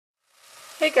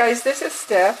Hey guys, this is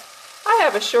Steph. I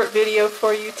have a short video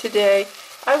for you today.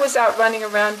 I was out running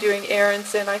around doing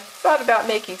errands and I thought about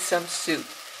making some soup.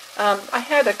 I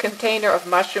had a container of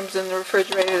mushrooms in the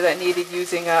refrigerator that needed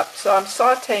using up, so I'm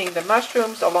sauteing the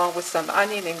mushrooms along with some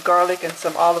onion and garlic and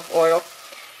some olive oil.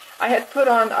 I had put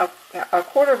on a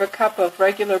quarter of a cup of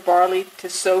regular barley to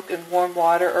soak in warm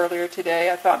water earlier today.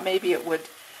 I thought maybe it would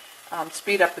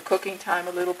speed up the cooking time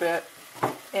a little bit.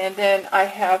 And then I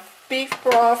have beef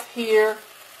broth here,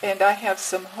 and I have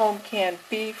some home canned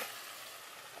beef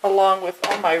along with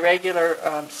all my regular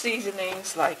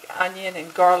seasonings like onion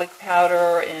and garlic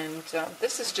powder, and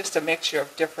this is just a mixture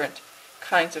of different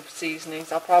kinds of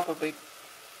seasonings. I'll probably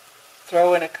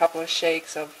throw in a couple of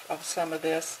shakes of some of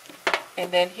this.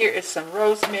 And then here is some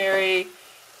rosemary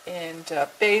and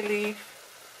bay leaf.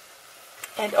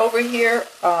 And over here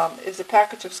is a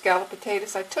package of scalloped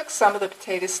potatoes. I took some of the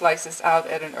potato slices out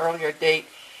at an earlier date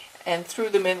and threw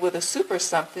them in with a soup or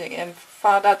something and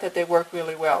found out that they work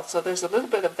really well. So there's a little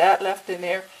bit of that left in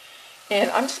there. And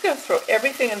I'm just going to throw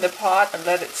everything in the pot and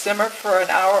let it simmer for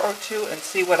an hour or two and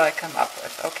see what I come up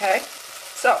with, okay?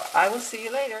 So I will see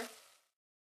you later.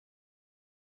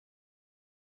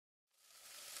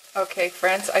 Okay,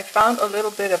 friends, I found a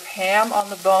little bit of ham on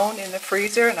the bone in the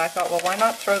freezer, and I thought, well, why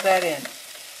not throw that in?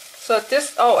 So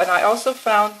this, oh, and I also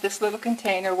found this little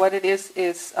container. What it is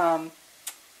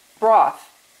broth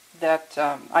that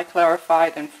I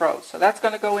clarified and froze. So that's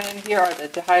going to go in. Here are the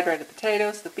dehydrated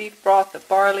potatoes, the beef broth, the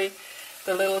barley,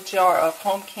 the little jar of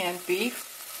home canned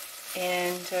beef,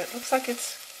 and it looks like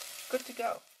it's good to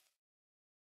go.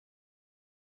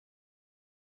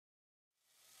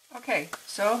 Okay,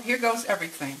 so here goes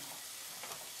everything.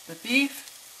 The beef,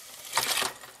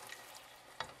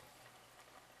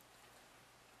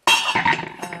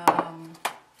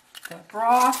 the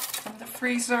broth from the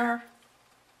freezer,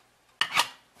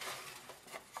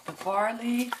 the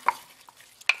barley,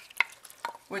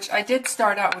 which I did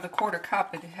start out with a quarter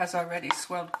cup, but it has already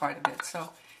swelled quite a bit,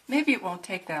 so maybe it won't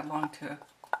take that long to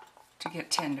get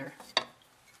tender.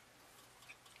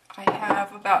 I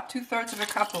have about 2/3 of a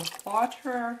cup of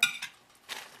water.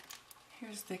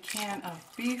 Here's the can of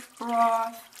beef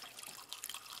broth.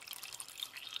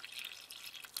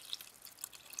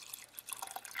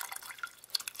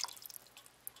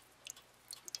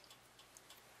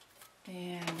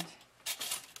 And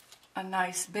a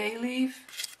nice bay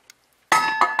leaf.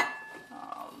 A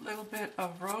little bit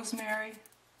of rosemary.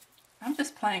 I'm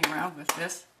just playing around with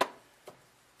this.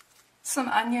 Some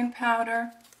onion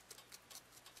powder.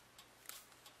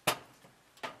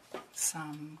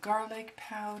 Some garlic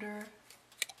powder.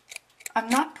 I'm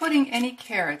not putting any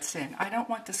carrots in. I don't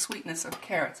want the sweetness of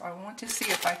carrots. I want to see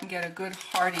if I can get a good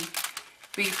hearty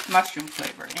beef mushroom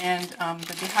flavor. And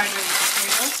the dehydrated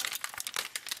potatoes.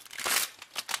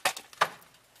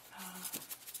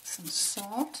 Some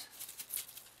salt.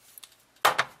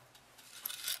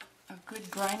 A good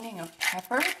grinding of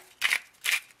pepper.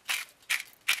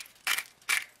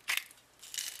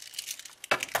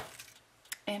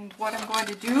 And what I'm going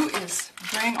to do is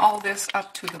bring all this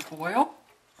up to the boil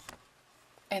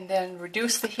and then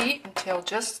reduce the heat until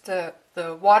just the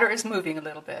water is moving a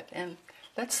little bit. And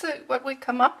let's see what we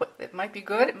come up with. It might be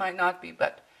good, it might not be,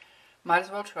 but might as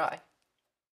well try.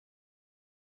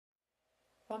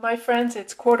 Well, my friends,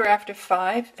 it's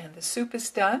 5:15 and the soup is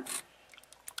done.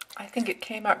 I think it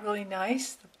came out really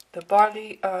nice. The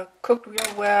barley cooked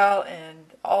real well,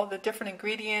 and all the different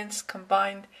ingredients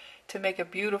combined to make a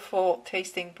beautiful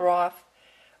tasting broth.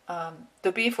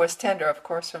 The beef was tender, of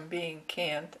course, from being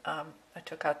canned. I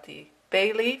took out the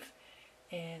bay leaf,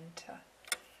 and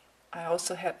I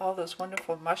also had all those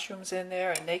wonderful mushrooms in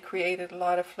there, and they created a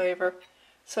lot of flavor.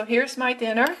 So here's my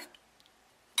dinner.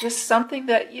 Just something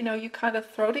that, you know, you kind of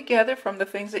throw together from the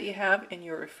things that you have in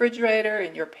your refrigerator,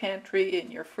 in your pantry, in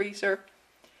your freezer,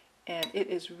 and it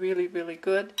is really, really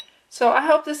good. So I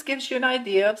hope this gives you an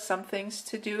idea of some things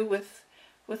to do with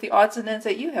the odds and ends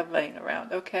that you have laying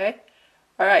around, okay?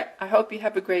 All right, I hope you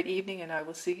have a great evening, and I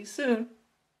will see you soon.